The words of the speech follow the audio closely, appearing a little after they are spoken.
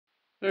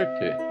30.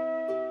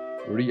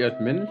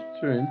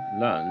 Readministering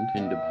land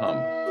in the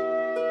Bahamas.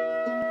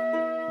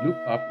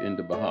 LUPAP in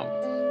the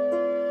Bahamas.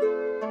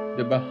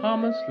 The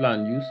Bahamas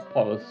Land Use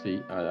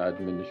Policy and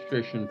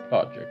Administration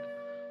Project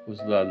was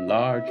the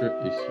larger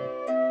issue.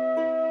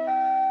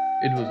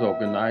 It was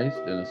organized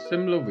in a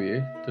similar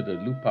way to the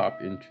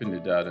LUPAP in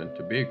Trinidad and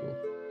Tobago,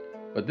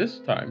 but this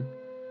time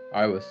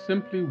I was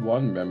simply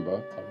one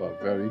member of a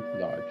very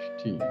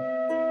large team.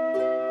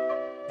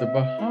 The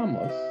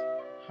Bahamas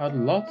had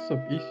lots of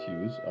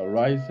issues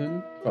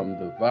arising from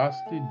the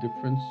vastly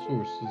different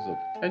sources of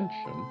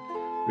tension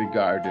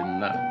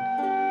regarding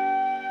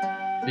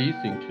land. These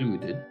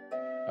included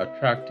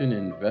attracting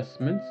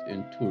investments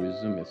in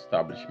tourism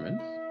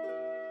establishments,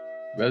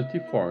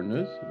 wealthy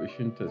foreigners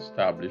wishing to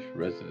establish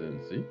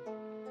residency,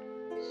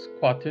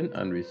 squatting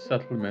and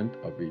resettlement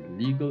of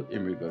illegal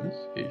immigrants,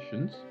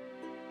 Haitians,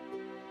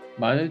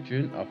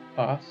 managing a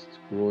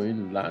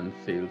fast-growing land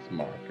sales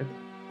market,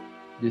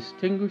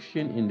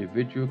 distinguishing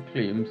individual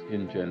claims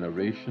in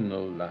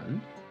generational land,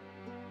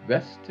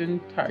 vesting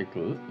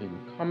title in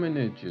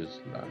Commonages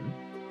land,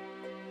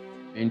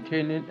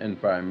 maintaining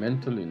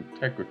environmental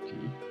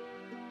integrity,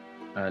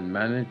 and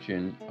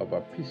managing of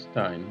a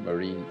pristine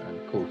marine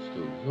and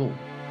coastal zone.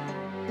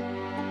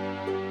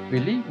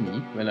 Believe me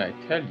when I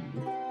tell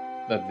you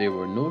that there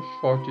were no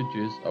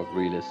shortages of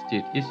real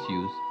estate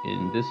issues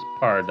in this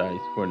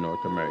paradise for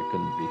North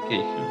American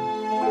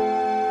vacations.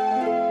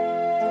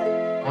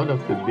 One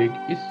of the big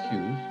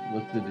issues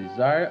was the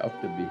desire of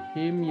the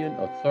Bahamian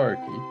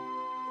Authority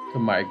to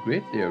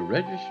migrate their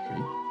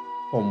registry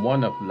from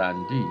one of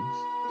land deeds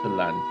to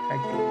land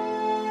titles.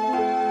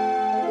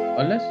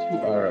 Unless you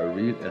are a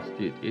real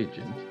estate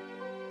agent,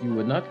 you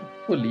will not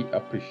fully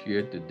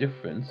appreciate the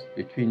difference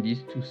between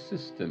these two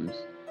systems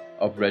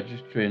of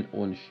registering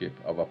ownership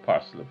of a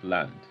parcel of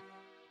land.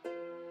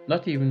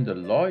 Not even the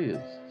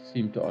lawyers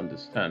seem to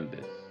understand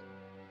this,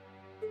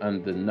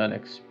 and the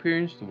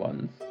non-experienced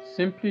ones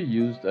simply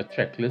used a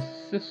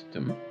checklist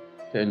system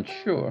to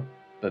ensure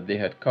that they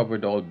had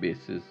covered all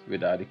bases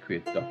with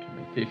adequate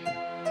documentation.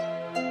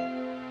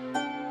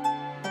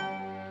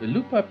 The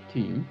LUPAP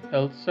team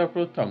held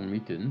several town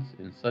meetings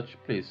in such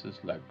places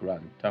like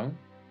Grandtown,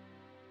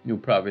 New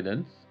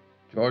Providence,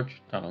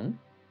 Georgetown,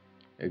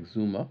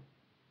 Exuma,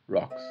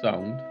 Rock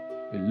Sound,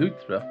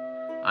 Eleuthera,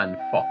 and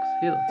Fox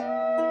Hill.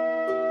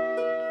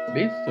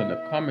 Based on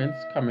the comments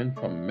coming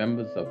from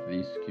members of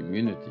these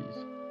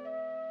communities,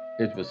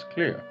 it was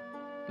clear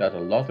that a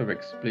lot of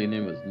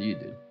explaining was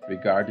needed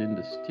regarding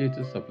the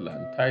status of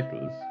land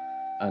titles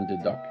and the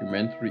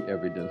documentary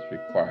evidence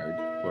required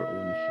for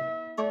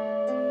ownership.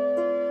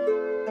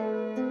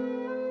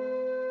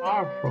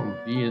 Far from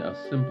being a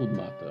simple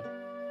matter,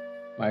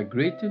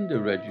 migrating the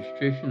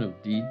registration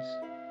of deeds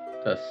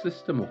to a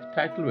system of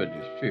title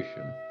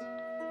registration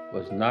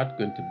was not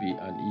going to be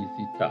an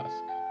easy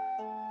task.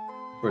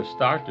 For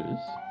starters,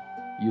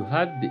 you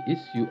had the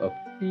issue of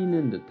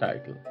cleaning the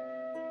title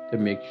to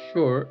make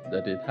sure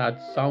that it had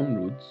sound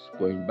roots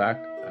going back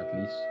at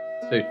least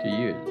 30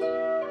 years.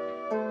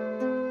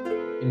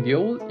 In the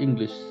Old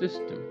English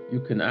system, you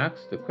can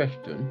ask the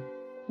question,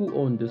 who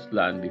owned this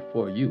land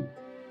before you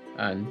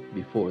and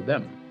before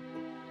them?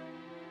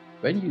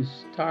 When you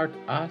start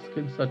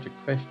asking such a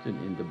question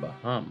in the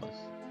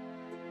Bahamas,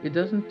 it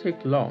doesn't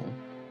take long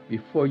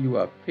before you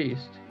are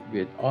faced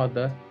with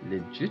other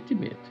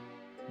legitimate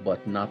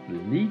but not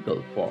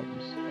legal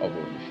forms of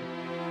ownership.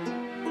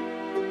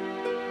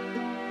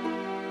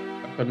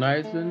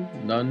 Recognizing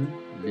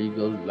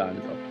non-legal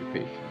land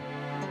occupation.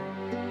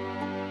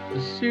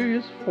 The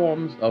serious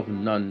forms of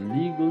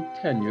non-legal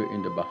tenure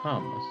in the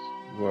Bahamas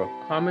were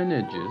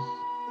commonages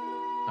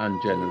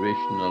and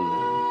generational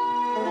lands.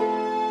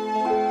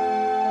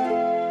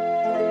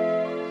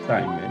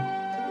 Assignment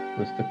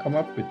was to come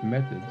up with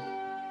methods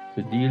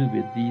to deal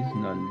with these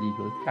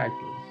non-legal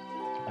titles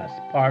as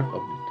part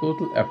of the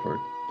total effort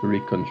to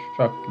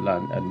reconstruct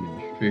land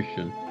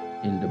administration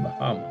in the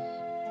Bahamas.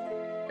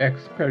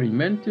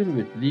 Experimenting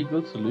with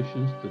legal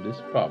solutions to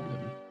this problem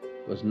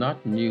was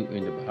not new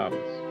in the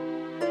Bahamas.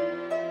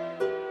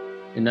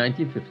 In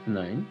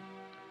 1959,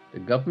 the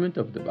government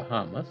of the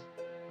Bahamas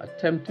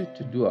attempted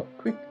to do a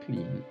quick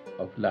clean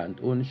of land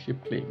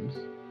ownership claims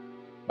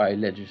by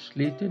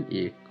legislating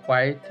a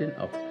Quieting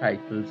of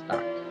Titles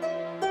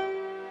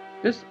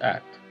Act. This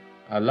act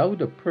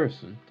allowed a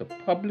person to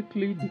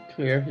publicly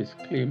declare his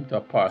claim to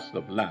a parcel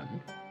of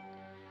land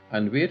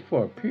and wait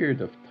for a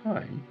period of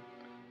time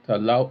to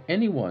allow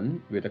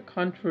anyone with a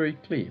contrary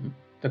claim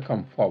to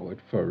come forward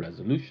for a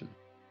resolution.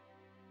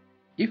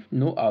 If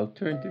no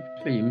alternative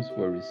claims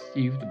were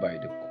received by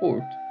the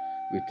court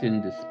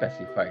within the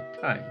specified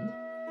time,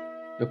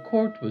 the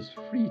court was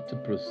free to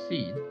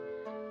proceed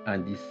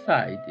and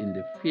decide in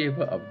the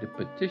favor of the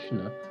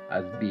petitioner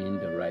as being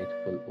the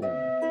rightful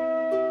owner.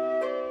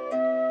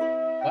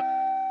 But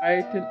the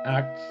Quieting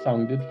Act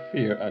sounded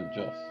fair and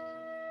just,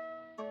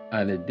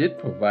 and it did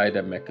provide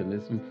a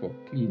mechanism for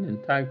cleaning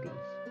titles.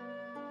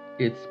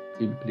 Its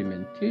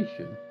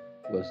implementation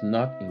was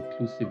not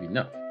inclusive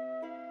enough.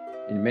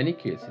 In many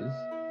cases,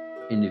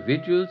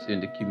 individuals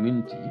in the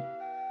community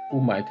who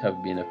might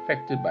have been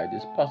affected by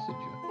this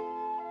procedure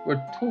were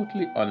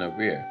totally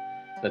unaware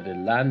that the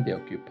land they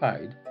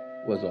occupied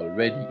was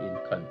already in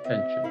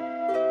contention.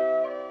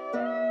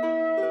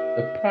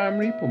 The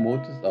primary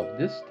promoters of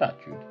this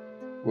statute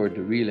were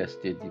the real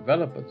estate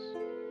developers,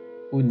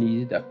 who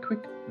needed a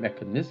quick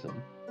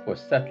mechanism for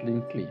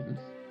settling claims,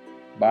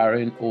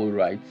 borrowing old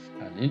rights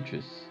and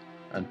interests,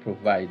 and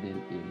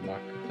providing a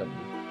marketable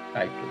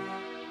title.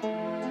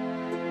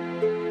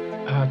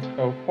 At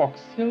her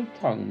Fox Hill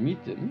Town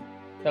meeting,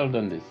 held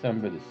on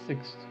December the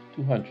 6th,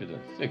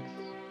 206,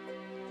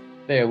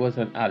 there was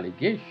an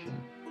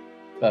allegation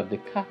that the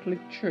Catholic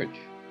Church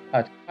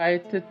had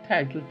quieted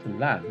title to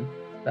land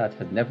that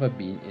had never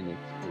been in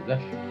its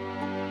possession.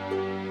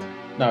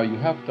 Now you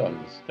have to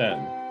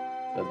understand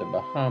that the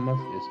Bahamas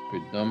is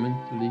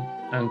predominantly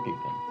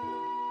Anglican,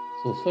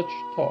 so such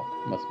talk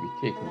must be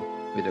taken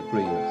with a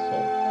grain of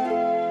salt.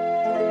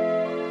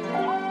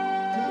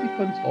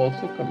 Participants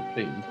also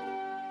complained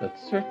that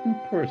certain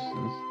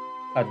persons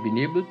had been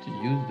able to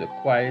use the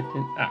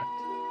Quieting Act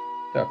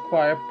to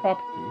acquire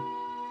property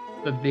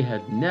that they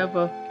had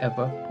never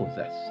ever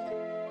possessed.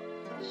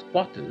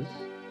 Squatters,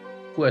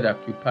 who had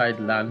occupied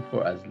land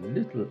for as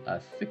little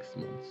as 6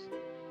 months,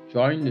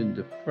 joined in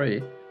the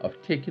fray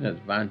of taking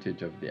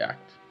advantage of the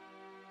act.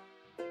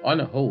 On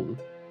a whole,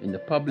 in the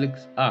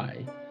public's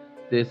eye,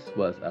 this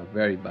was a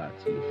very bad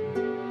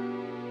solution.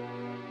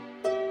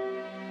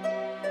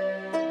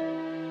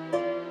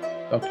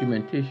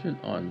 Documentation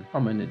on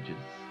commonages.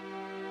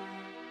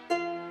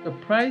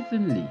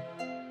 Surprisingly,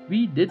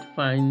 we did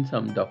find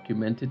some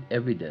documented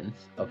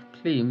evidence of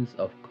claims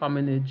of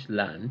commonage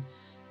land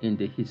in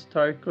the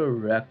historical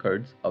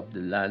records of the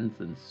Lands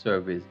and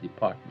Surveys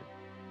Department.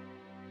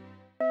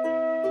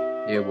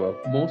 There were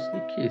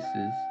mostly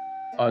cases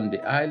on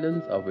the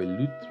islands of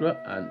Eleuthera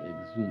and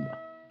Exuma.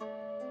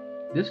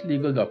 This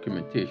legal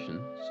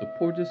documentation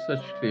supported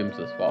such claims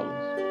as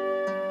follows.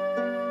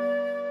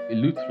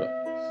 Eleuthera,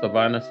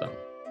 Savannah Sound.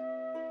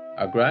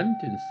 A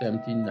grant in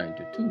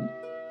 1792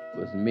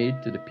 was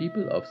made to the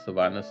people of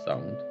Savannah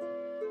Sound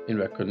in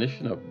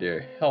recognition of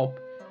their help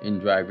in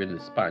driving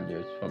the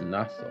Spaniards from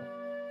Nassau.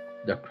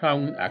 The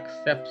Crown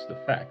accepts the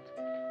fact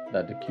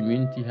that the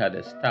community had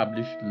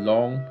established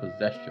long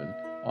possession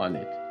on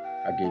it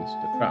against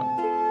the Crown.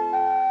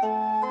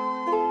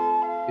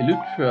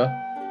 Eleuthera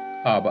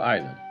Harbour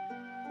Island.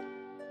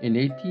 In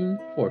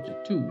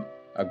 1842,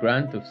 a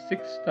grant of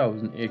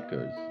 6,000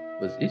 acres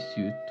was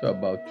issued to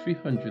about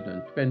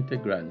 320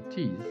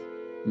 grantees,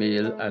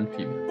 male and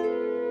female.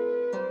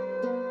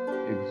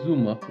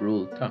 Exuma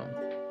Roll Town.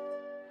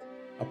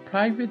 A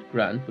private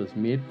grant was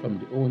made from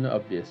the owner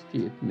of the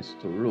estate,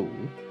 Mr. Roll,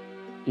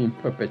 in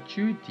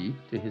perpetuity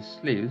to his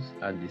slaves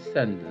and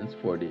descendants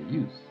for their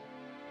use.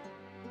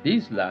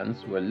 These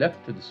lands were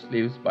left to the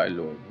slaves by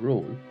Lord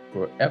Roll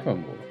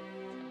forevermore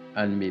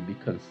and may be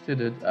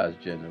considered as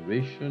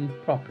generation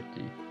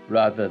property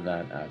rather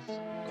than as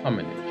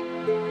commonage.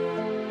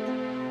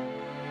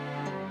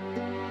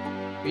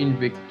 Queen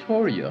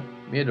Victoria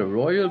made a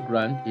royal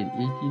grant in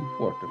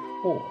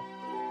 1844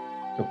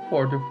 to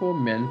 44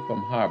 men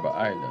from Harbour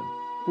Island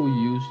who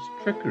used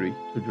trickery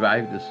to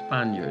drive the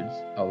Spaniards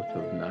out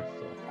of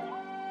Nassau.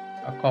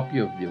 A copy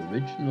of the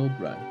original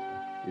grant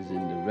is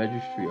in the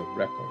Registry of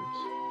Records,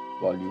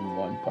 Volume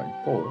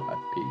 1.4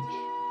 at page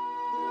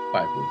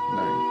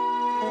 509.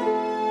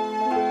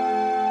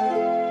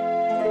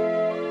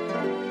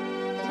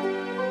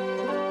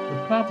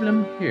 The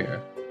problem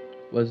here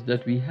was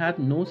that we had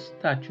no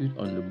statute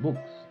on the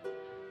books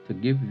to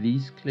give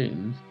these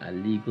claims a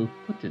legal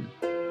footing.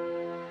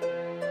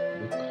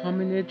 The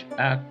Commonage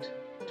Act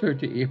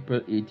 30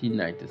 April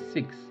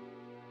 1896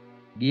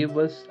 gave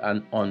us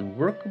an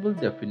unworkable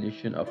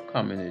definition of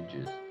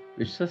commonages,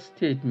 which such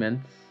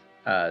statements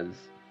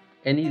as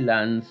any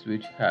lands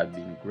which had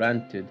been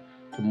granted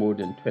to more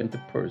than 20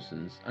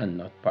 persons and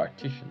not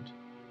partitioned.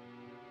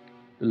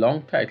 The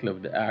long title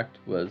of the act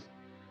was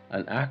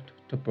an act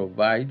to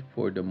provide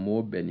for the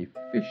more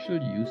beneficial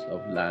use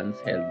of lands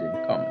held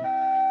in common.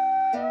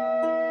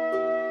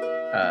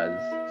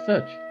 As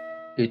such,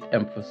 it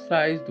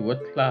emphasized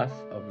what class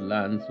of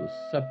lands was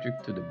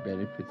subject to the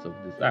benefits of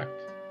this act,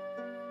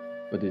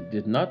 but it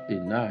did not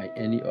deny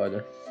any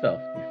other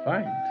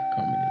self-defined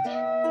commonage.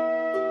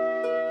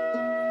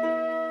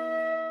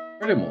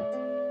 Furthermore,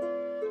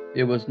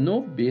 there was no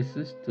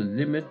basis to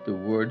limit the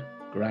word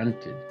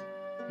granted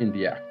in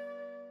the act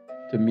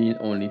to mean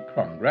only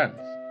crown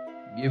grants,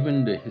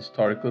 given the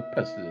historical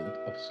precedent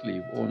of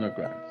slave owner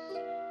grants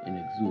in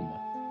Exuma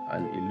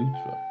and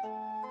Eleuthera.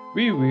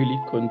 We really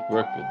couldn't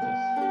work with this.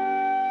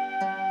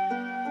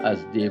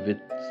 As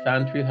David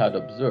Stanfield had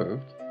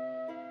observed,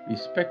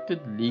 respected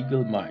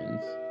legal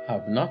minds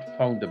have not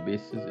found a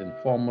basis in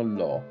formal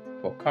law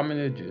for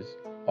commonages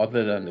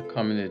other than the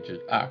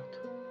Commonages Act,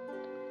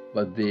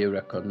 but they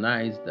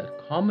recognize that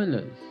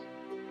commoners,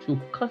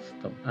 through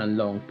custom and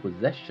long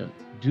possession,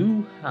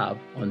 do have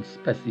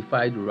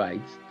unspecified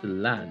rights to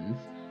lands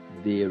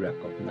they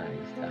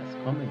recognize as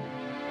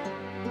commonages.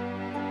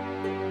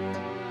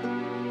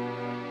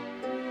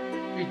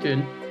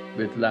 Written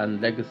with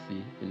land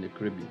legacy in the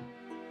Caribbean.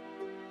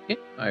 In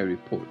my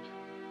report,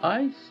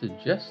 I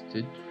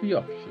suggested three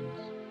options,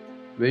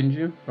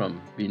 ranging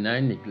from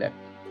benign neglect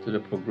to the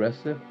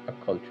progressive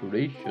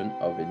acculturation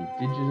of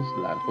indigenous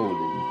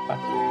landholding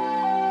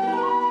patterns.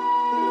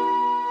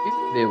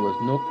 If there was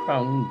no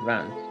Crown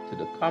grant to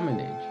the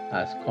commonage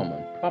as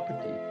common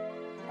property,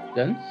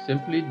 then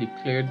simply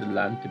declare the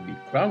land to be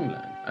Crown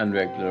land and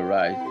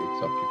regularize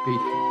its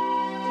occupation.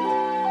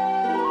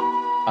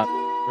 An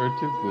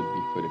alternative would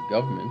be for the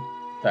government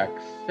to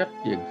accept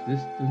the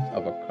existence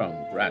of a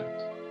Crown grant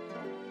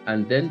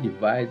and then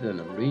devise an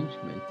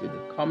arrangement with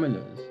the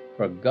commoners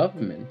for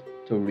government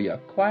to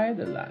reacquire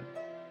the land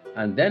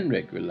and then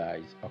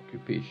regularize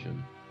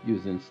occupation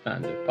using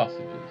standard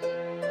procedures.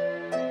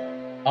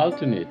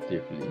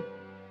 Alternatively,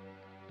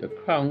 the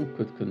Crown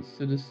could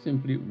consider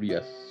simply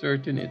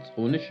reasserting its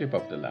ownership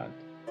of the land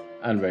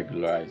and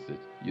regularize it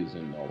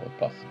using normal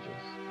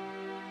procedures.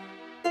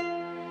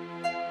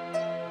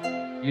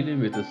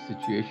 Dealing with a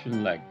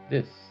situation like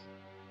this,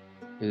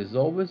 it is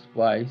always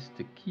wise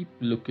to keep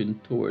looking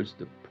towards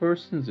the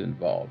persons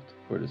involved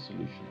for the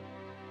solution.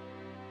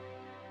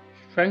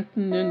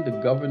 Strengthening the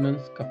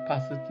governance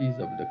capacities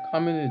of the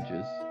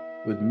commonages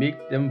would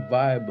make them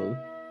viable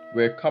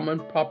where common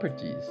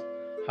properties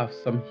have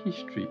some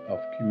history of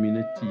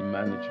community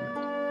management.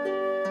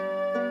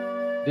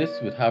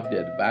 This would have the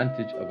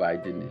advantage of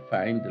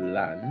identifying the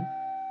land,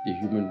 the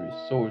human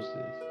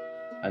resources,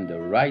 and the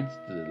rights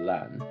to the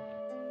land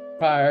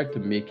prior to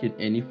making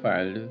any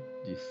final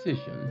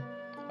decision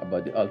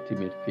about the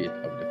ultimate fate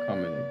of the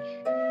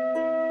commonage.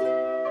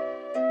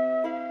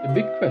 The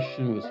big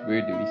question was,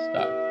 where do we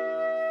start?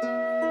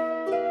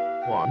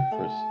 One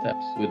first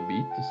steps would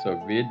be to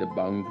survey the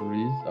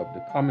boundaries of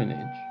the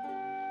commonage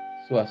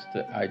so as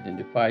to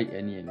identify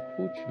any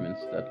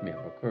encroachments that may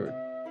have occurred.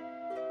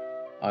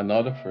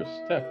 Another first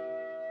step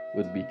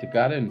would be to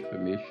gather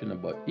information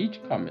about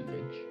each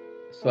commonage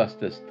so as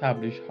to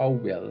establish how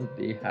well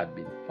they had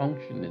been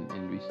functioning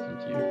in recent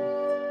years.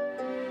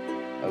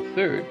 A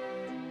third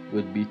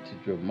would be to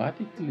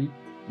dramatically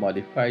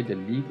modify the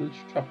legal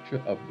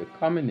structure of the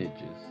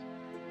commonages,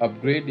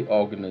 upgrade the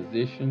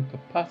organization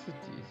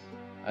capacities,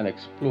 and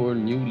explore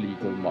new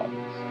legal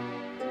models.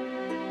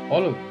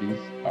 All of these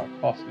are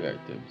costly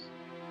items,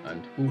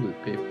 and who will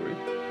pay for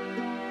it?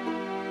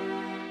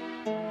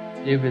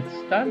 David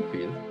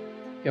Stanfield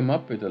came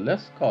up with a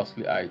less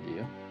costly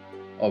idea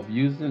of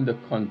using the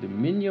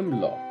condominium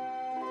law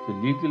to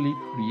legally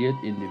create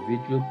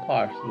individual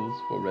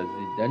parcels for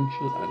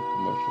residential and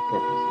commercial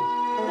purposes.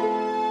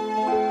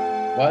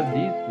 While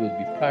these would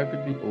be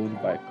privately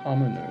owned by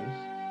commoners,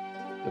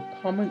 the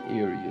common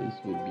areas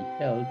would be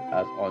held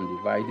as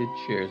undivided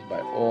shares by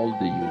all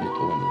the unit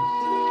owners.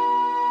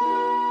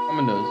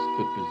 Commoners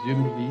could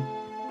presumably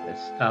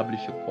establish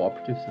a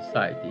cooperative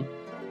society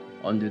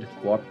under the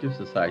Cooperative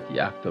Society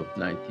Act of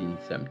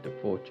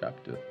 1974,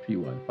 Chapter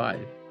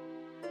 315,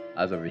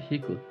 as a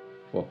vehicle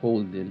for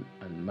holding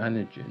and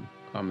managing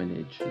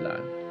commonage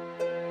land.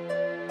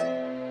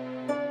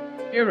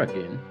 Here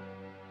again,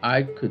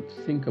 I could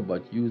think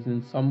about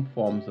using some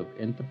forms of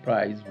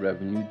enterprise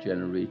revenue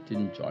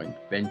generating joint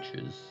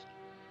ventures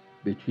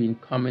between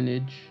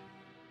commonage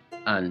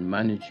and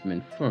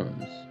management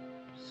firms,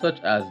 such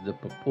as the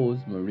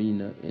proposed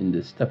marina in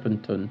the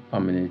Stephenton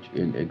commonage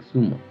in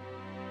Exuma.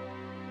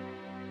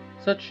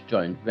 Such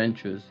joint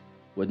ventures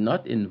would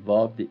not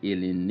involve the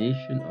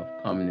alienation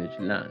of commonage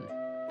land,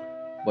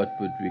 but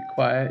would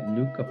require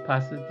new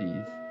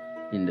capacities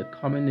in the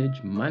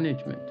commonage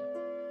management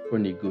for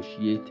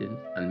negotiating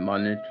and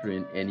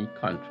monitoring any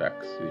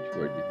contracts which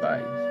were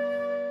devised.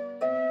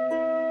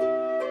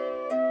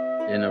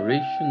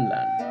 Generation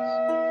lands.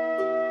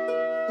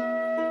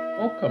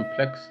 More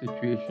complex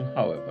situation,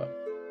 however,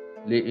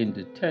 lay in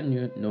the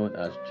tenure known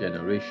as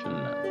generation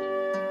land.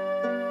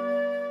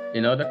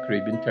 In other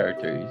Caribbean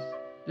territories,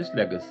 this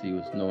legacy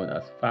was known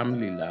as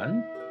family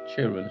land,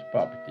 children's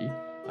property,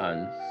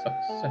 and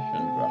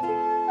succession ground.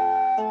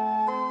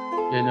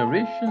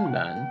 Generation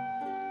land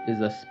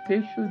is a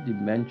spatial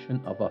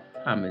dimension of a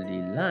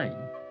family line,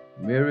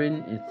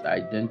 mirroring its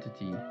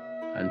identity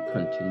and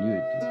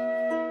continuity.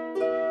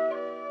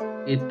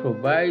 It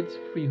provides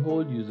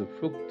freehold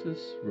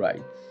usufructus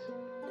rights,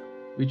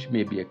 which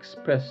may be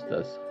expressed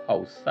as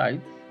house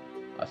sites,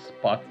 a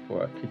spot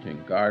for a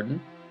kitchen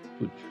garden,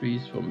 fruit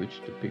trees from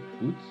which to pick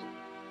fruits,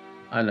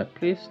 and a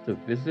place to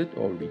visit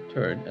or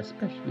return,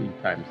 especially in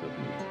times of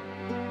need.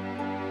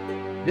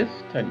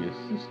 This tenure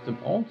system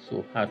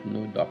also had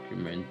no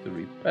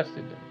documentary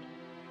precedent.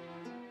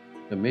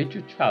 The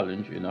major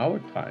challenge in our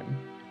time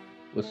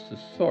was to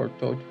sort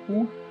out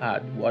who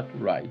had what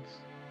rights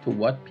to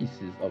what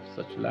pieces of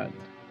such land,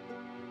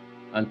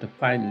 and to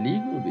find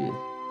legal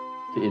ways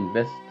to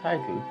invest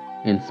title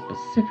in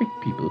specific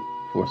people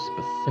for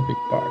specific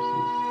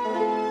parcels.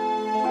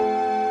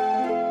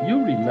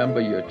 You remember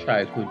your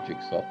childhood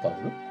jigsaw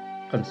puzzle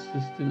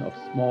consisting of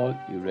small,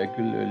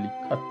 irregularly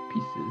cut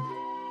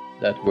pieces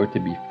that were to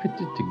be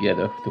fitted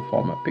together to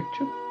form a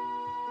picture?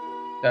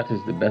 That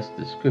is the best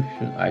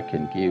description I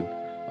can give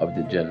of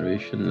the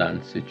generation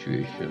land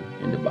situation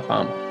in the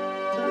Bahamas.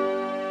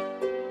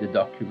 The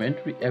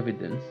documentary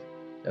evidence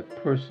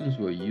that persons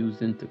were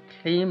using to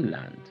claim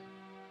land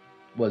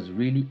was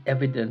really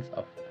evidence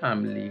of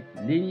family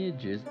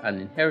lineages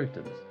and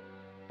inheritance,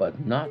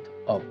 but not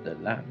of the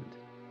land.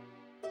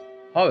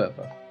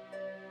 However,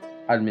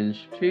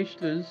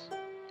 administrators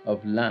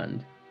of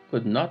land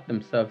could not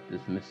themselves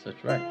dismiss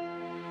such rights.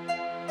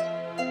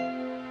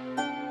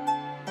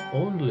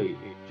 Only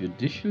a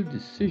judicial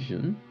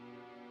decision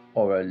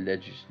or a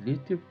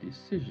legislative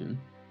decision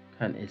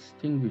can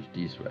extinguish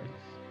these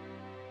rights.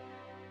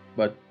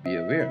 But be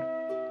aware,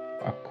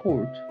 a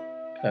court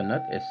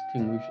cannot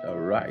extinguish a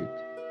right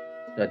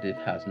that it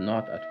has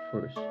not at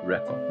first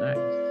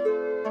recognized.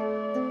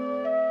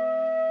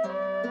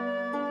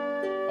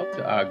 How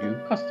to argue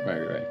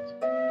customary rights?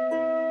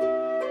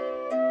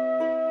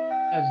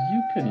 As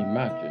you can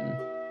imagine,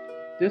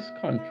 this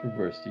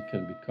controversy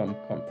can become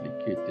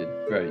complicated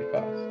very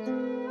fast.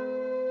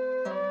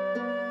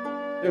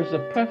 There's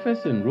a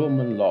preface in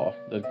Roman law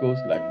that goes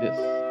like this: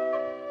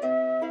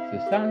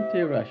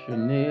 Cessante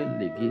ratione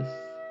legis,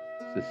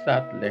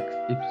 cessat lex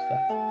ipsa,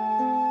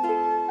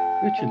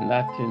 which in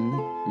Latin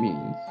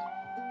means,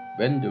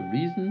 when the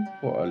reason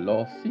for a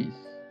law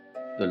ceases,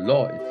 the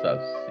law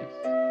itself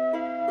ceases.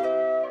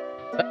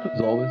 That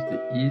was always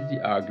the easy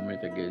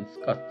argument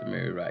against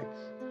customary rights,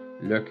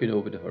 lurking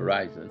over the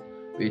horizon,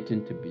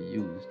 waiting to be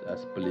used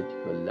as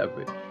political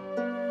leverage.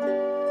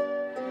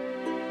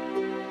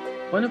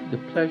 One of the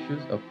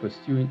pleasures of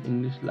pursuing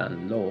English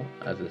land law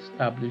as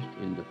established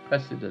in the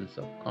precedents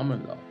of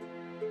common law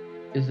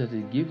is that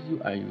it gives you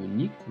a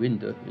unique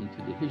window into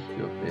the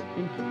history of their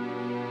thinking.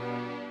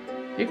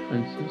 Take, for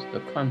instance,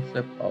 the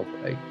concept of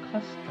a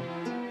custom.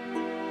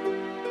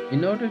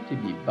 In order to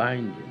be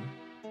binding,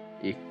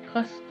 a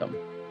custom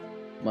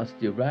must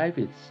derive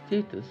its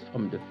status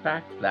from the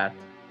fact that,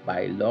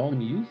 by long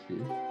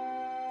uses,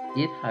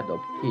 it had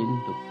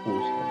obtained the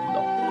force of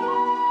law.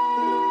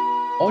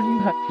 All you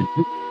had to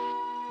do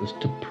was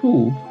to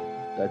prove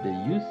that the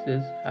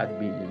uses had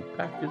been in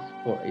practice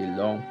for a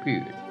long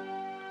period,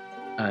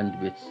 and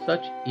with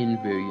such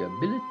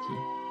invariability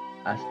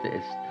as to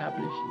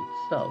establish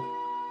itself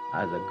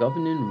as a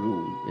governing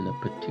rule in a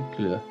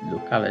particular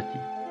locality.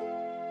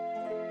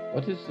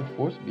 What is the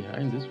force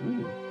behind this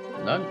rule?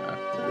 None,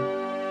 actually.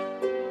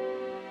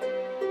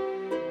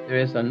 There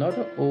is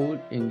another old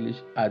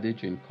English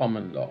adage in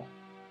common law,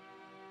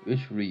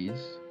 which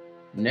reads,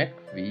 nec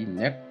vi,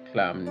 nec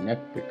clam, nec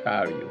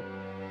precario.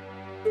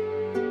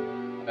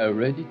 I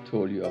already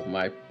told you of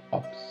my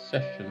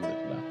obsession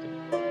with Latin.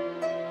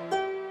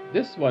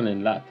 This one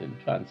in Latin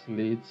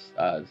translates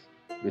as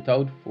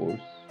without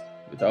force,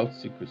 without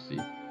secrecy,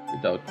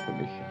 without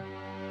permission.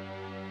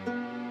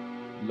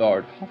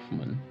 Lord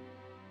Hoffman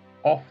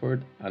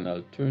offered an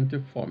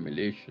alternative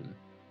formulation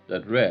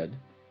that read,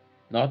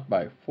 not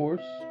by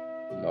force,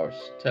 nor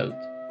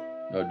stealth,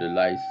 nor the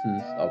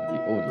license of the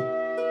owner.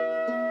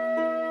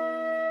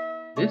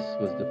 This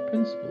was the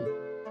principle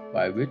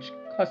by which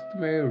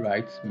customary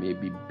rights may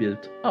be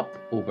built up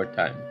over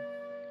time,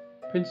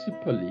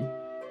 principally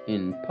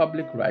in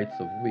public rights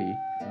of way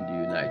in the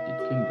United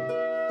Kingdom.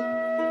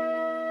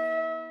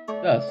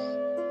 Thus,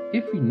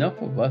 if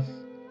enough of us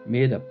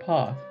made a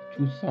path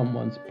through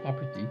someone's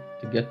property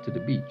to get to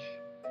the beach,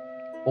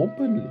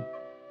 openly,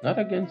 not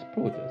against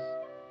protest,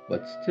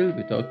 but still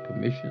without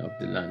permission of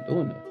the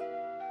landowner,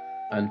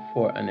 and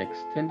for an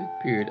extended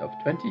period of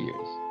 20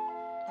 years,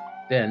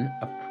 then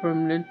a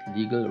permanent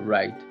legal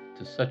right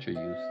to such a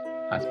use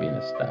has been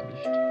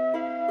established.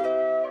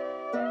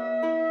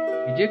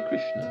 Vijay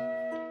Krishna,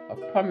 a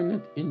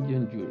prominent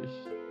Indian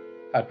jurist,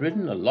 had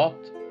written a lot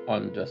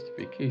on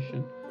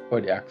justification for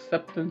the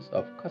acceptance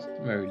of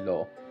customary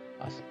law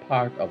as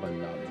part of a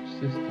knowledge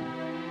system.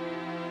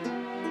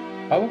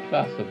 Our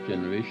class of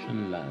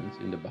generation lands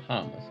in the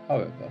Bahamas,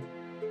 however,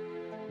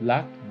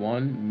 lacked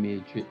one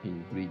major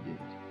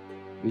ingredient,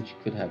 which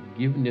could have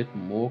given it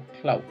more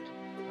clout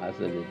as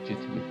a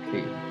legitimate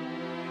claim.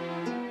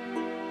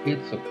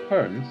 Its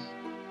occurrence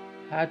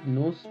had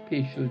no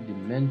spatial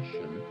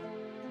dimension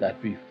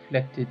that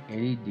reflected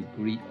any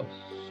degree of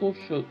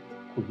social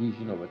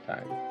cohesion over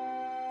time.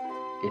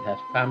 It had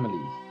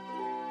families,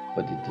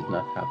 but it did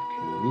not have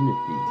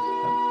communities.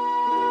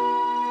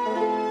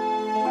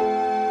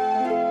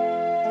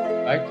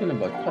 Writing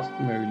about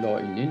customary law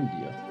in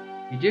India,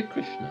 Vijay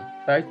Krishna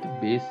tried to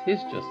base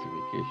his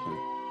justification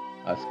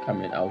as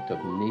coming out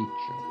of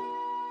nature.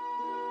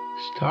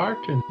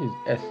 Starting his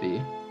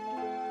essay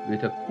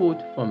with a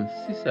quote from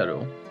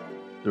Cicero,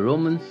 the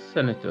Roman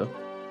senator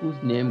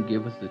whose name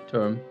gave us the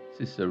term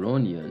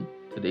Ciceronian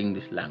to the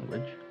English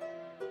language,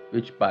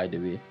 which by the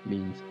way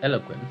means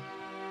eloquence,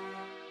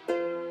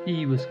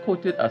 he was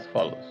quoted as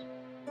follows: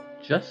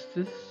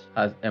 justice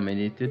has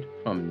emanated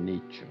from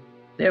nature.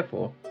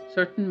 Therefore,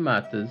 certain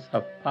matters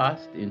have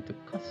passed into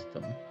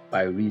custom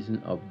by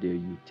reason of their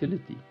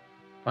utility.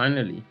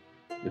 Finally,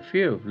 the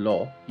fear of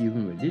law,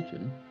 even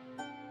religion,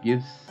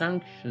 gives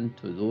sanction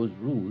to those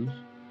rules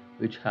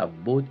which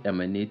have both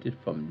emanated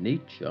from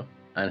nature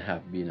and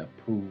have been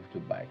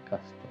approved by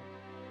custom.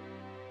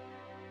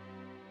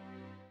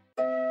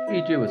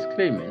 PJ was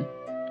claiming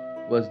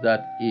was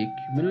that a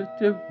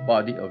cumulative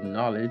body of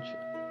knowledge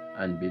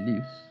and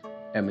beliefs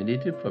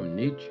emanating from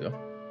nature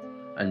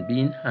and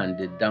being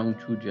handed down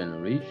through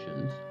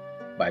generations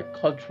by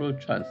cultural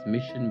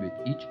transmission with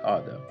each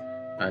other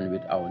and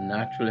with our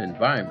natural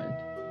environment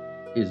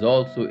is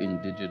also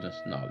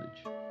indigenous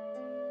knowledge.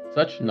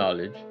 Such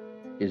knowledge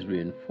is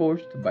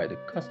reinforced by the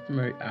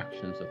customary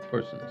actions of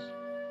persons.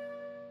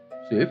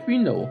 So if we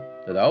know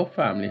that our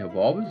family have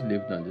always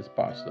lived on this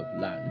parcel of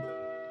land,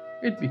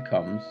 it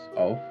becomes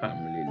our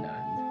family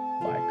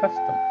land by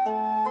custom.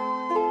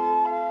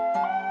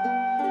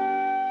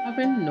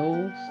 Having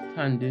no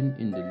standing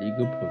in the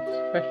legal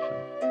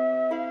profession,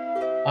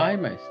 I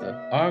myself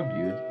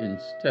argued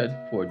instead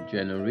for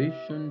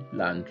generation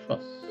land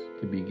trusts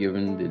to be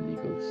given the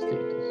legal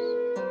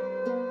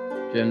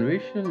status.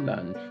 Generation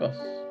land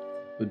trusts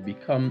would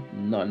become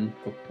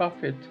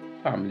non-for-profit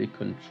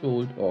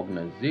family-controlled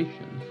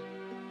organizations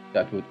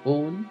that would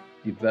own,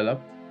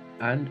 develop,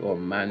 and or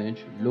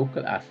manage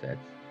local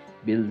assets,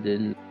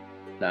 buildings,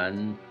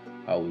 land,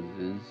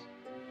 houses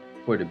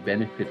for the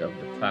benefit of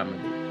the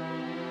family.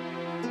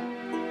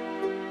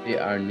 They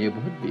are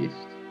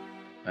neighborhood-based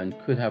and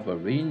could have a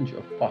range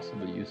of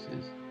possible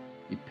uses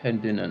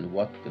depending on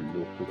what the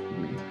local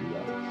community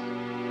wants.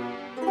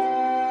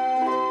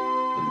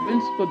 The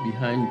principle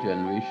behind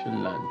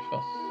generation land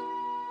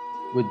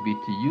trusts would be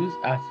to use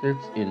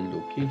assets in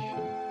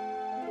location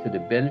to the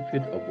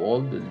benefit of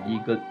all the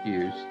legal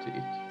heirs to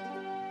it.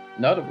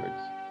 In other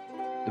words,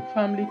 the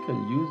family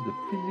can use the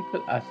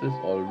physical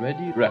assets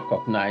already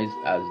recognized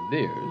as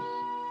theirs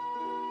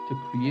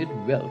to create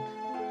wealth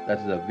that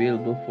is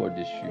available for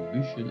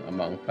distribution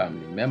among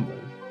family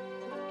members,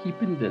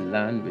 keeping the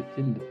land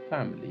within the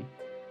family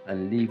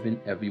and leaving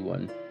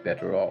everyone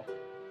better off.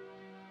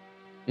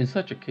 In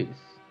such a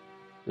case,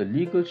 the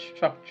legal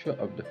structure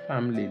of the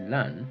family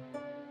land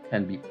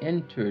can be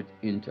entered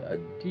into a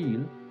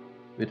deal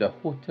with a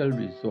hotel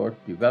resort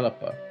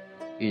developer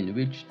in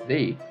which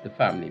they, the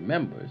family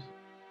members,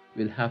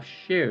 will have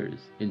shares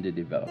in the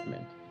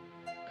development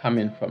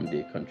coming from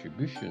their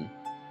contribution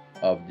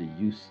of the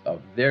use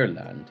of their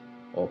land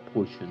or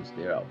portions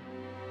thereof.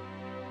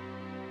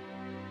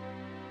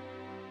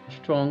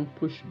 Strong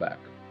pushback.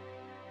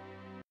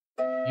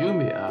 You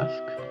may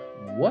ask,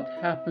 what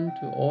happened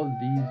to all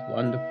these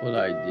wonderful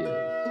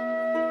ideas?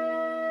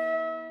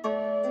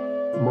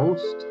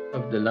 Most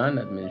of the land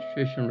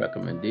administration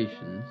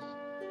recommendations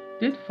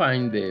did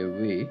find their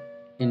way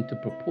into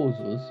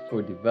proposals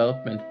for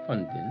development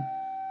funding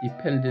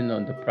depending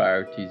on the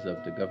priorities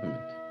of the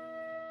government.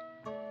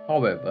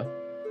 However,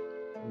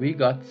 we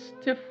got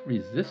stiff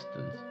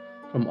resistance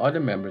from other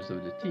members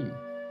of the team.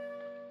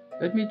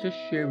 Let me just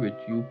share with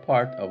you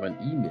part of an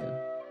email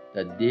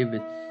that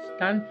David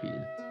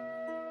Stanfield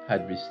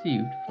had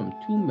received from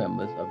two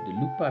members of the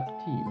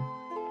LUPAP team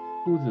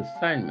whose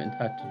assignment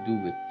had to do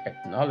with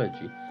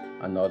technology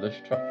and other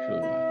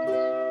structural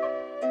matters.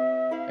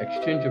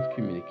 Exchange of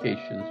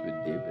communications with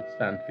David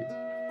Stanfield.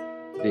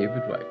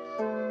 David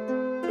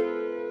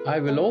writes, I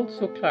will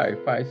also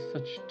clarify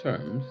such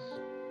terms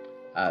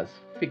as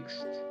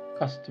fixed,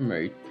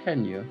 customary,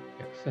 tenure,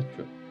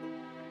 etc.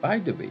 By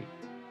the way,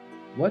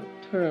 what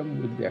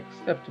term would be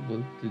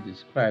acceptable to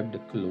describe the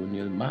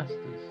colonial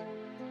masters?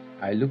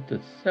 I looked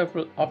at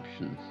several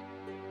options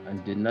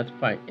and did not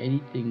find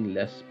anything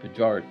less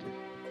pejorative.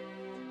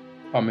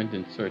 Comment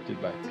inserted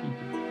by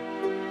Peter.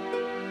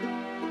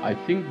 I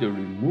think the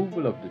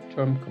removal of the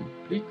term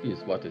completely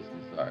is what is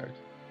desired.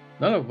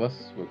 None of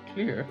us were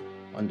clear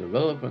on the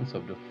relevance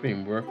of the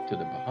framework to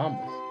the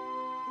Bahamas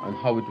and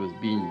how it was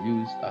being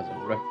used as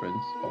a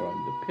reference or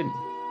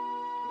underpinning.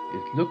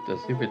 It looked as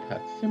if it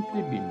had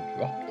simply been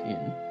dropped in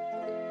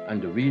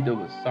and the reader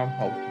was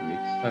somehow to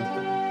make sense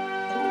of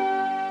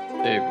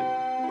it. David.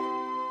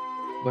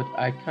 But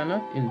I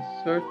cannot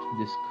insert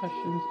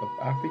discussions of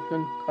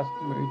African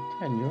customary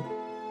tenure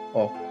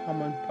or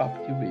common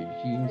property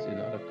regimes in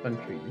other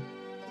countries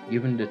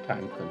given the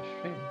time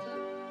constraints.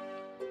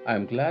 I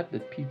am glad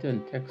that Peter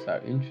and Tex are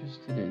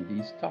interested in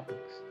these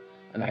topics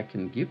and I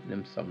can give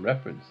them some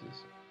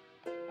references.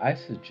 I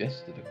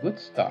suggested a good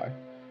start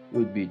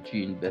would be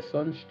Jean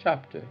Besson's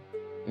chapter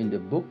in the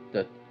book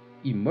that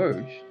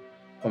emerged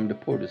from the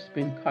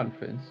Port-au-Spain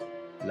conference,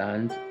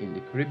 Land in the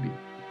Caribbean.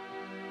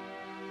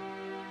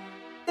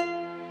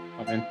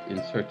 Comment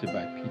inserted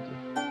by Peter.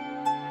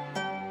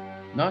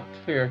 Not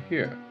clear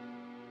here.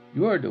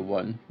 You are the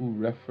one who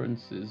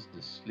references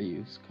the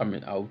slaves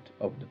coming out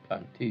of the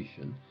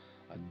plantation,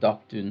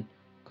 adopting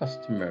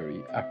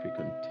customary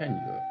African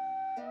tenure.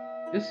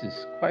 This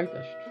is quite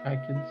a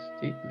striking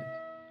statement.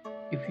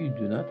 If you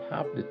do not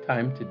have the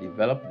time to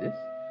develop this,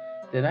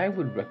 then I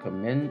would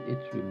recommend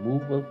its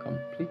removal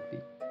completely.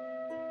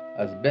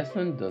 As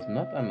Besson does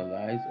not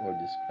analyze or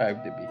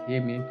describe the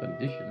Bahamian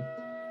condition,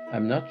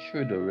 I'm not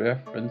sure the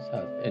reference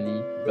has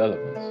any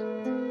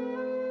relevance.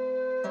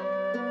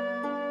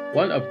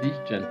 One of these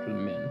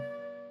gentlemen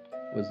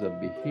was a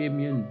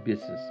Bahamian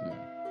businessman,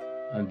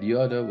 and the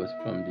other was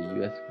from the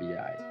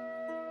USVI.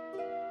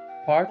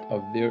 Part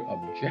of their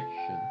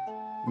objection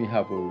may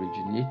have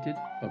originated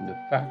from the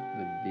fact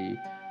that they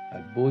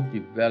had both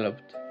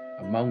developed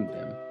among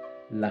them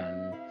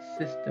land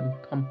system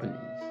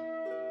companies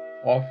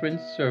offering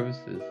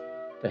services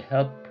to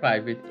help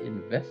private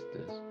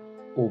investors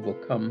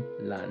overcome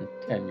land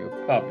tenure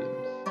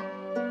problems.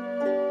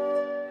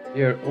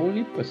 Their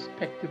only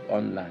perspective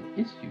on land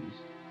issues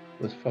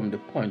was from the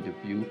point of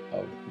view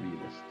of real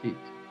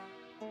estate.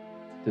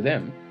 To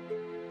them,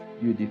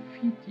 you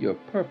defeat your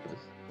purpose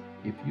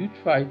if you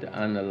try to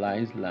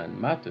analyze land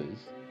matters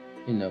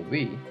in a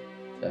way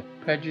that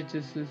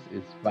prejudices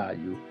its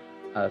value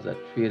as a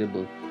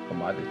tradable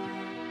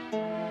commodity.